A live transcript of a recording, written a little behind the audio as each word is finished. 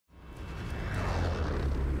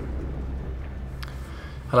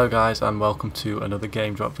Hello guys, and welcome to another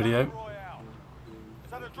game drop video.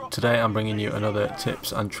 Today I'm bringing you another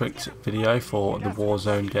tips and tricks video for the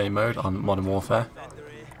Warzone game mode on Modern Warfare.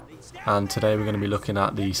 And today we're going to be looking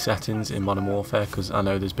at the settings in Modern Warfare, because I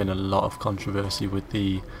know there's been a lot of controversy with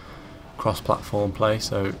the cross-platform play,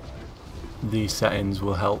 so these settings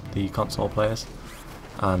will help the console players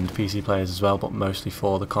and PC players as well, but mostly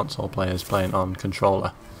for the console players playing on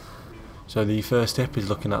controller. So the first tip is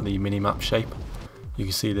looking at the minimap shape. You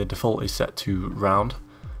can see the default is set to round,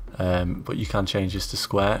 but you can change this to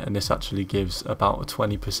square, and this actually gives about a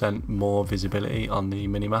 20% more visibility on the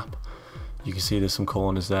minimap. You can see there's some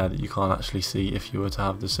corners there that you can't actually see if you were to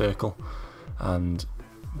have the circle, and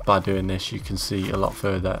by doing this you can see a lot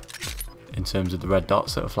further in terms of the red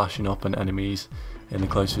dots that are flashing up and enemies in the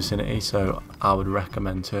close vicinity. So I would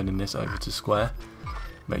recommend turning this over to square.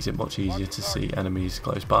 Makes it much easier to see enemies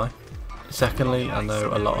close by. Secondly, I know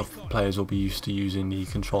a lot of players will be used to using the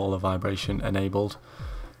controller vibration enabled.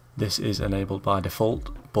 This is enabled by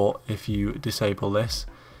default, but if you disable this,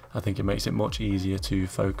 I think it makes it much easier to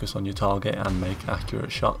focus on your target and make accurate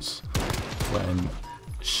shots when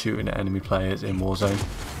shooting at enemy players in Warzone.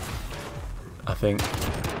 I think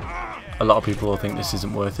a lot of people will think this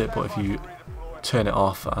isn't worth it, but if you turn it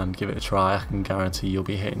off and give it a try, I can guarantee you'll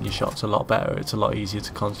be hitting your shots a lot better. It's a lot easier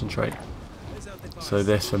to concentrate. So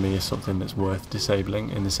this for me is something that's worth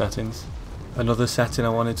disabling in the settings. Another setting I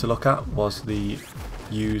wanted to look at was the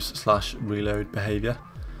use/reload behaviour.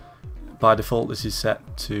 By default this is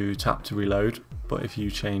set to tap to reload, but if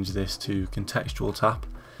you change this to contextual tap,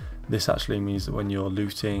 this actually means that when you're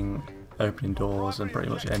looting, opening doors and pretty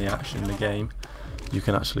much any action in the game, you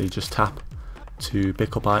can actually just tap to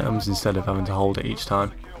pick up items instead of having to hold it each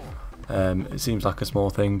time. It seems like a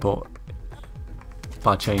small thing, but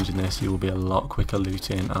by changing this you will be a lot quicker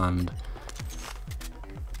looting and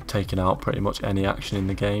taking out pretty much any action in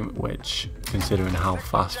the game, which, considering how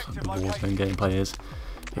fast the Warzone gameplay is,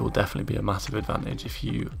 it will definitely be a massive advantage if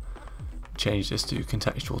you change this to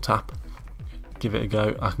contextual tap. Give it a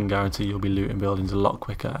go, I can guarantee you'll be looting buildings a lot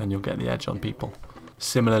quicker and you'll get the edge on people.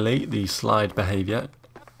 Similarly, the slide behaviour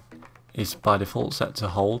is by default set to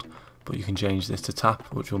hold, but you can change this to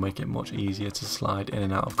tap, which will make it much easier to slide in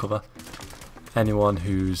and out of cover. Anyone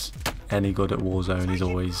who's any good at Warzone is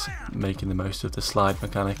always making the most of the slide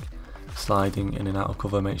mechanic. Sliding in and out of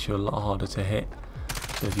cover makes you a lot harder to hit,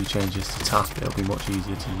 so if you change this to tap it'll be much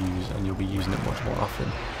easier to use and you'll be using it much more often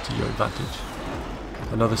to your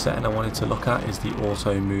advantage. Another setting I wanted to look at is the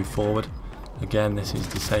auto move forward. Again, this is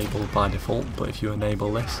disabled by default, but if you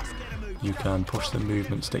enable this you can push the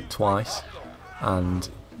movement stick twice and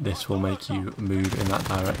this will make you move in that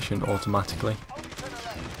direction automatically.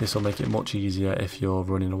 This will make it much easier if you're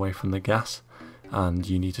running away from the gas and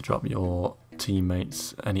you need to drop your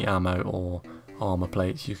teammates any ammo or armor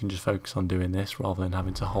plates. You can just focus on doing this rather than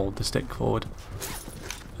having to hold the stick forward.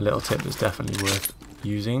 A little tip that's definitely worth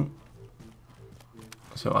using.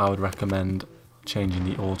 So I would recommend changing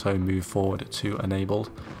the auto move forward to enabled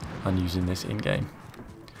and using this in game.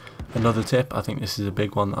 Another tip, I think this is a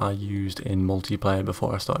big one that I used in multiplayer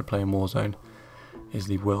before I started playing Warzone, is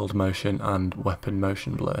the world motion and weapon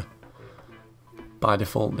motion blur. By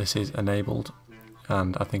default this is enabled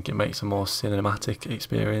and I think it makes a more cinematic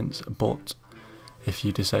experience, but if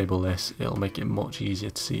you disable this it'll make it much easier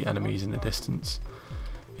to see enemies in the distance.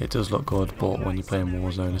 It does look good, but when you're playing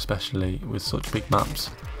Warzone, especially with such big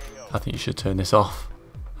maps, I think you should turn this off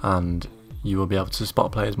and you will be able to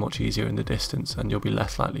spot players much easier in the distance and you'll be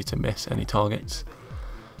less likely to miss any targets.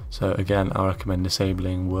 So again, I recommend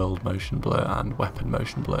disabling world motion blur and weapon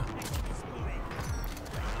motion blur.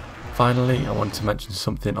 Finally, I wanted to mention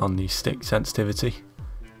something on the stick sensitivity.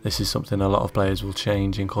 This is something a lot of players will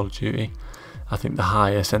change in Call of Duty. I think the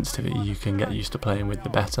higher sensitivity you can get used to playing with, the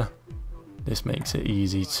better. This makes it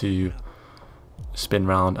easy to spin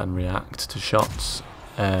round and react to shots.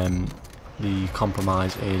 The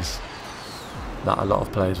compromise is that a lot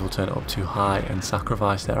of players will turn it up too high and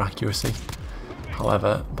sacrifice their accuracy.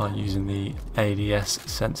 However, by using the ADS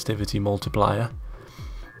sensitivity multiplier,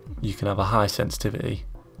 you can have a high sensitivity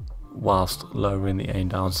whilst lowering the aim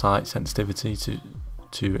down sight sensitivity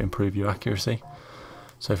to improve your accuracy.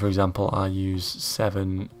 So for example, I use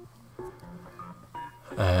 7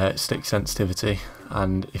 stick sensitivity,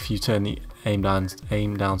 and if you turn the aim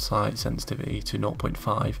down sight sensitivity to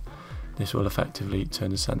 0.5, this will effectively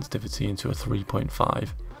turn the sensitivity into a 3.5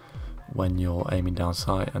 when you're aiming down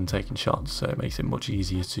sight and taking shots, so it makes it much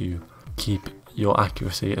easier to keep your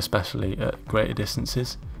accuracy, especially at greater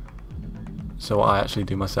distances. So what I actually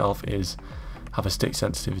do myself is have a stick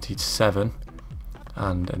sensitivity to 7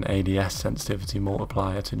 and an ADS sensitivity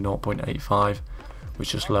multiplier to 0.85,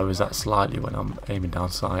 which just lowers that slightly when I'm aiming down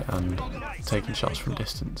sight and taking shots from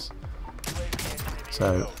distance.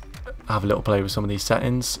 So have a little play with some of these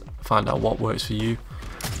settings, find out what works for you.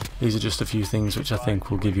 These are just a few things which I think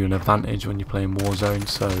will give you an advantage when you're playing Warzone,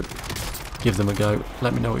 so give them a go.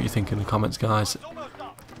 Let me know what you think in the comments, guys.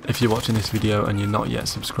 If you're watching this video and you're not yet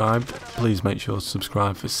subscribed, please make sure to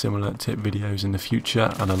subscribe for similar tip videos in the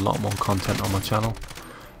future and a lot more content on my channel.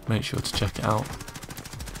 Make sure to check it out.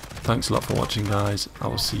 Thanks a lot for watching, guys. I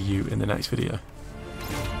will see you in the next video.